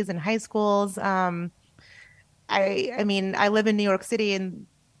universities and high schools. I mean, I live in New York City, and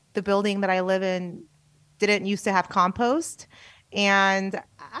the building that I live in didn't used to have compost. And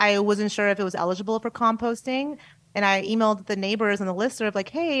I wasn't sure if it was eligible for composting. And I emailed the neighbors on the listserv like,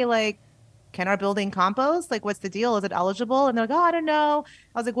 hey, like, can our building compost? Like, what's the deal? Is it eligible? And they're like, oh, I don't know.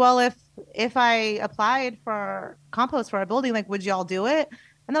 I was like, well, if I applied for compost for our building, like, would y'all do it?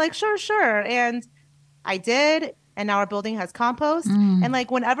 And they're like, sure. And I did. And now our building has compost. And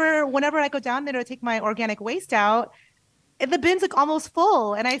like, whenever I go down there to take my organic waste out, the bin's like almost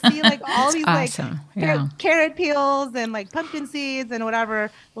full, and I see like all these awesome. like carrot peels and like pumpkin seeds and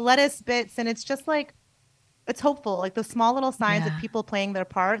whatever lettuce bits, and it's just like it's hopeful. Like the small little signs of people playing their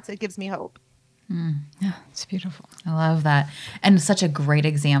parts, it gives me hope. Yeah, it's beautiful. I love that, and such a great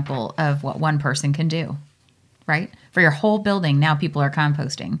example of what one person can do, right? For your whole building, now people are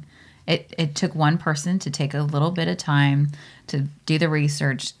composting. It took one person to take a little bit of time to do the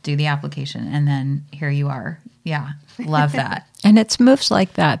research, do the application, and then here you are. Yeah, love that. And it's moves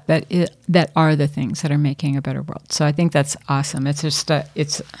like that are the things that are making a better world. So I think that's awesome. It's just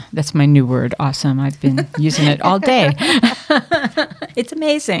that's my new word, awesome. I've been using it all day. It's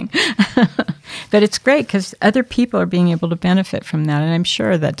amazing. But it's great because other people are being able to benefit from that, and I'm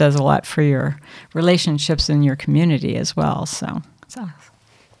sure that does a lot for your relationships in your community as well. So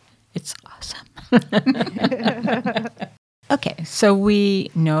it's awesome. Okay, so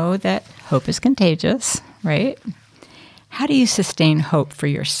we know that hope is contagious, right? How do you sustain hope for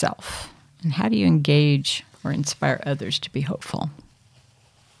yourself? And how do you engage or inspire others to be hopeful?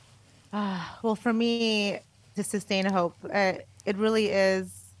 Well, for me, to sustain hope, it really is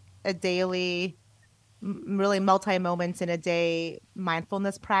a daily, really multi-moments in a day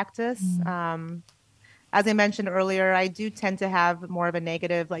mindfulness practice. As I mentioned earlier, I do tend to have more of a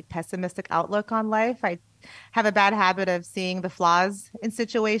negative, like pessimistic outlook on life. I have a bad habit of seeing the flaws in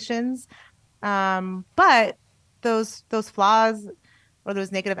situations. But those flaws or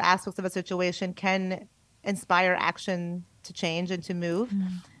those negative aspects of a situation can inspire action to change and to move.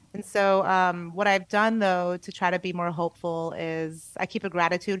 And so, what I've done though to try to be more hopeful is I keep a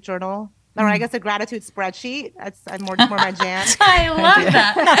gratitude journal, or I guess a gratitude spreadsheet. I'm more my jam. I love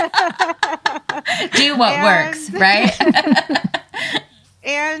that. Do what works, right?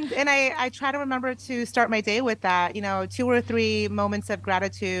 And I try to remember to start my day with that, 2 or 3 moments of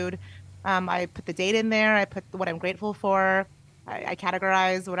gratitude. I put the date in there. I put what I'm grateful for. I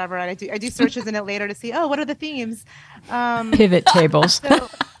categorize whatever. I do searches in it later to see, oh, what are the themes? Pivot tables. So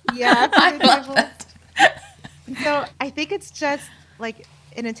yeah, I pivot love tables. that. So I think it's just like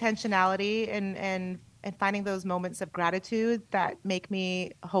an intentionality and finding those moments of gratitude that make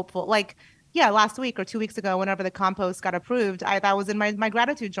me hopeful. Like, yeah, last week or 2 weeks ago, whenever the compost got approved, that was in my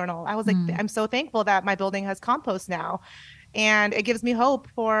gratitude journal. I was like, I'm so thankful that my building has compost now. And it gives me hope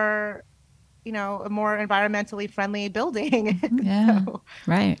for, a more environmentally friendly building. Yeah. So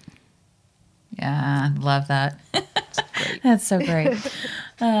Right. Yeah, love that. That's so great.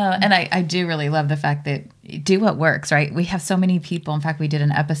 And I do really love the fact that do what works, right? We have so many people. In fact, we did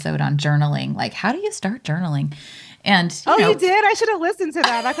an episode on journaling. Like, how do you start journaling? And you did? I should have listened to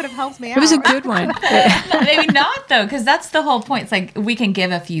that. That could have helped me out. It was a good one. maybe not though, because that's the whole point. It's like we can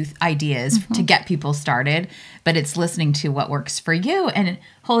give a few ideas to get people started, but it's listening to what works for you. And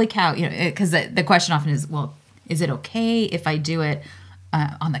holy cow, because the question often is, well, is it okay if I do it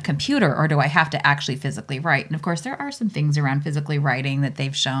on the computer, or do I have to actually physically write? And of course, there are some things around physically writing that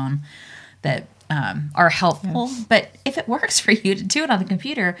they've shown that are helpful. Yes. But if it works for you to do it on the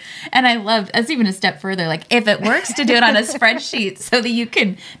computer, and I love, that's even a step further, like if it works to do it on a spreadsheet so that you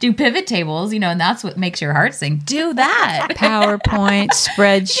can do pivot tables, and that's what makes your heart sing, do that. PowerPoint,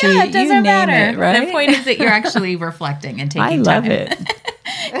 spreadsheet, yeah, it doesn't you name matter. It, right? The point is that you're actually reflecting and taking time. I love it.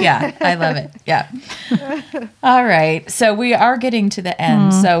 Yeah, I love it. Yeah. All right. So we are getting to the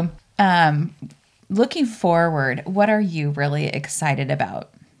end. So looking forward, what are you really excited about?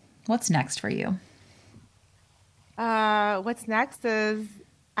 What's next for you? What's next is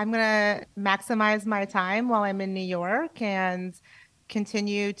I'm going to maximize my time while I'm in New York and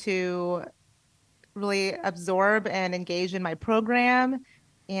continue to really absorb and engage in my program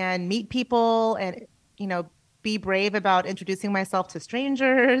and meet people and, be brave about introducing myself to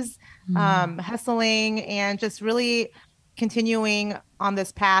strangers, hustling, and just really continuing on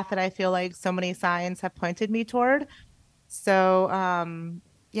this path that I feel like so many signs have pointed me toward. So,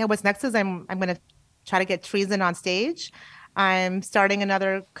 yeah, what's next is I'm going to try to get Treeson on stage. I'm starting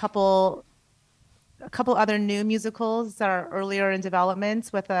a couple other new musicals that are earlier in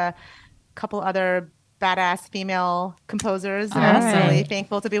development with a couple other badass female composers that I'm really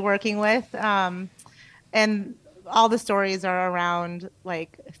thankful to be working with. And all the stories are around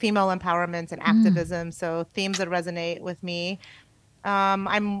like female empowerment and activism. So themes that resonate with me.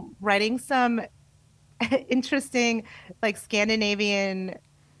 I'm writing some interesting like Scandinavian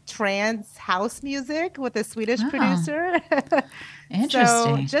trance house music with a Swedish producer. Interesting.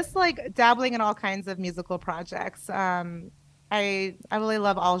 So just like dabbling in all kinds of musical projects. I really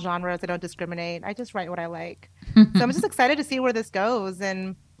love all genres. I don't discriminate. I just write what I like. So I'm just excited to see where this goes.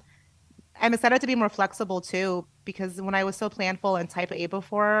 And I'm excited to be more flexible too, because when I was so planful and type A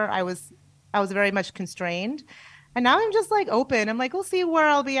before, I was very much constrained. And now I'm just like open. I'm like, we'll see where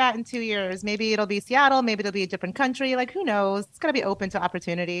I'll be at in 2 years. Maybe it'll be Seattle. Maybe it'll be a different country. Like, who knows? It's got to be open to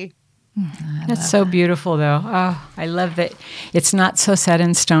opportunity. That's so beautiful, though. Oh, I love that it's not so set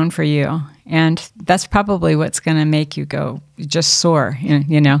in stone for you. And that's probably what's going to make you go just soar.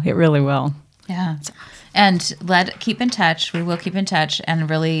 It really will. Yeah. And keep in touch. We will keep in touch. And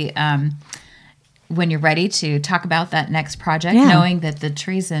really, when you're ready to talk about that next project, knowing that the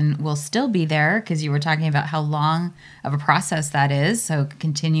Treeson will still be there, because you were talking about how long of a process that is. So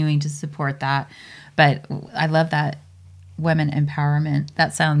continuing to support that. But I love that women empowerment.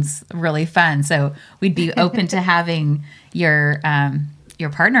 That sounds really fun. So we'd be open to having your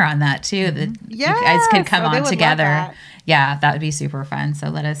partner on that too. That you guys could come on together. Yeah, that would be super fun. So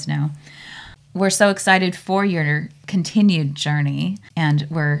let us know. We're so excited for your continued journey, and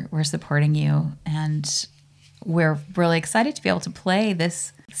we're supporting you, and we're really excited to be able to play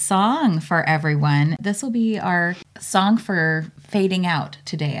this song for everyone. This will be our song for fading out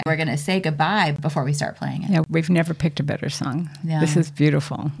today. We're going to say goodbye before we start playing it. Yeah, we've never picked a better song. Yeah. This is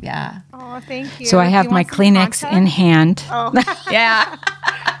beautiful. Yeah. Oh, thank you. So I have my Kleenex in hand. Oh. Yeah.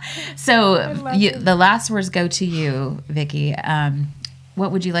 So the last words go to you, Vicki.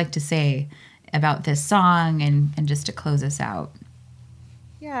 What would you like to say about this song and just to close us out?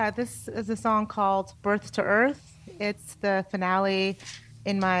 Yeah, this is a song called Birth to Earth. It's the finale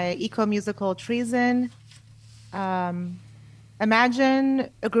in my eco-musical Treeson. Imagine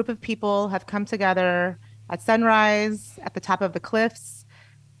a group of people have come together at sunrise at the top of the cliffs.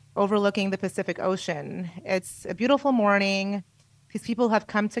 overlooking the Pacific Ocean. It's a beautiful morning. These people have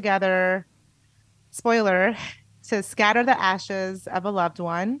come together, spoiler, to scatter the ashes of a loved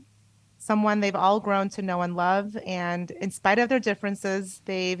one, someone they've all grown to know and love. And in spite of their differences,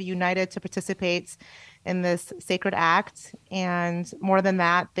 they've united to participate in this sacred act. And more than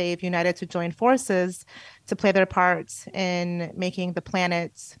that, they've united to join forces to play their part in making the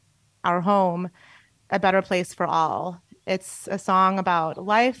planet, our home, a better place for all. It's a song about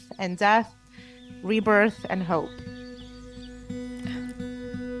life and death, rebirth and hope.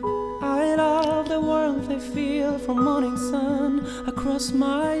 I love the warmth I feel from morning sun across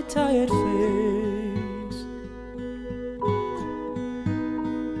my tired face.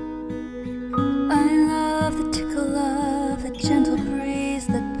 I love the tickle of the gentle breeze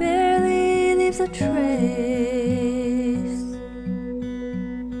that barely leaves a trace.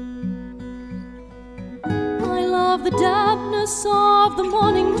 I love the dampness of the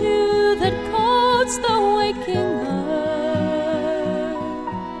morning dew that coats the waking earth.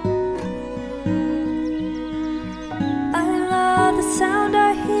 I love the sound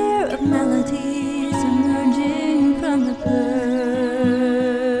I hear of melodies emerging from the birds.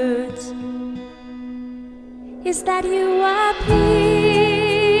 Is that you appear,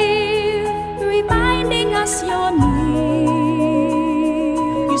 reminding us you're near.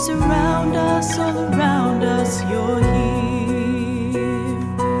 You surround us, all around us, you're here.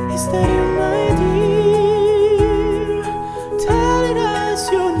 Is that you, my dear, telling us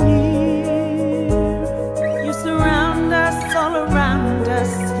you're near? You surround us, all around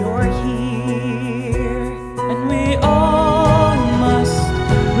us, you're here. And we all must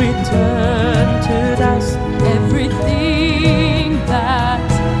return to dust. Everything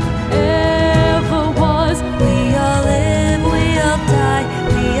that ever was, We all live, we all die,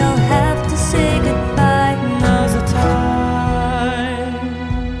 we all have to say goodbye. Now's the time.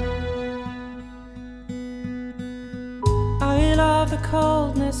 I love the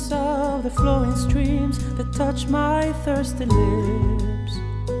coldness of the flowing streams that touch my thirsty lips.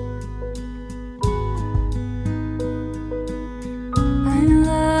 I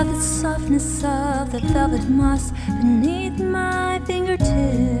love the softness of the velvet moss beneath my fingertips.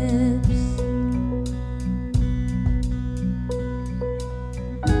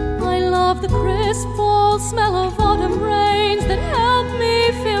 I love the crisp fall smell of autumn rains that help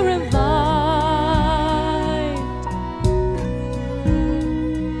me feel revived.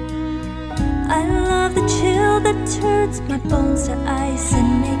 I love the chill that turns my bones to ice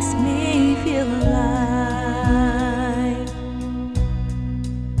and makes me feel alive.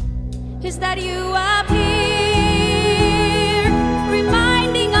 Is that you up here,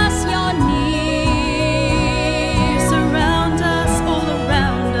 reminding us you're near? You surround us, all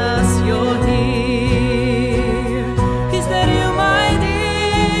around us, you're here. Is that you, my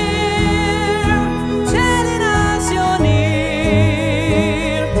dear, telling us you're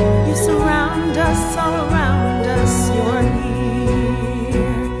near? You surround us, all around us, you're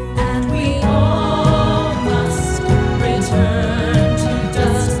here. And we all must return to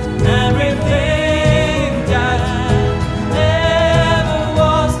dust. Everything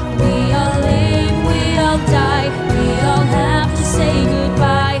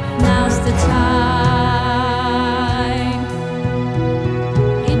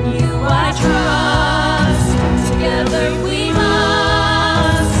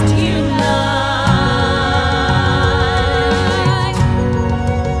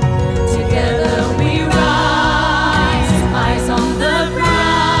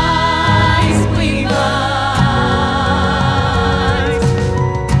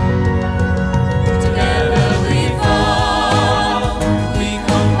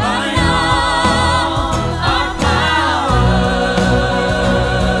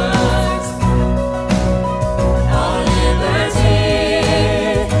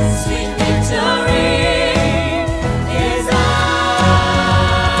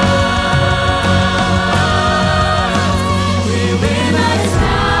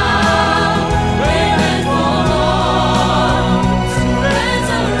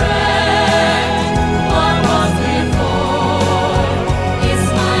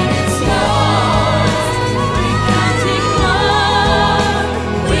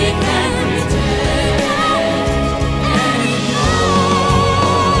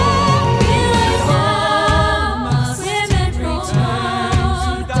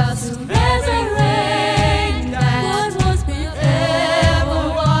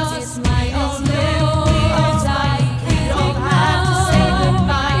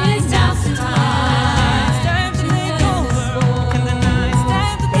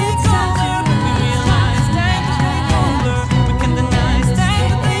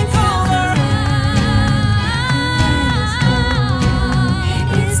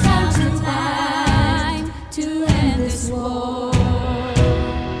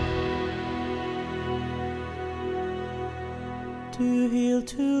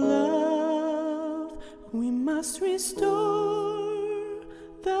to love, we must restore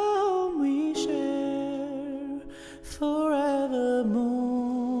the home we share forevermore.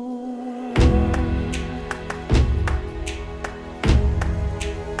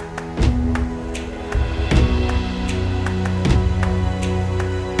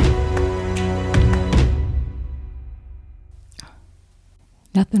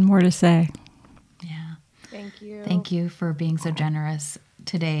 Nothing more to say. Yeah. Thank you. Thank you for being so generous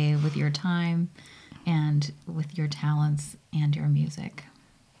today with your time and with your talents and your music.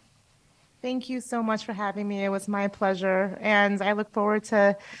 Thank you so much for having me. It was my pleasure. And I look forward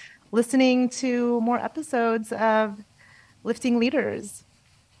to listening to more episodes of Lifting Leaders.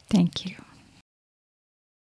 Thank you.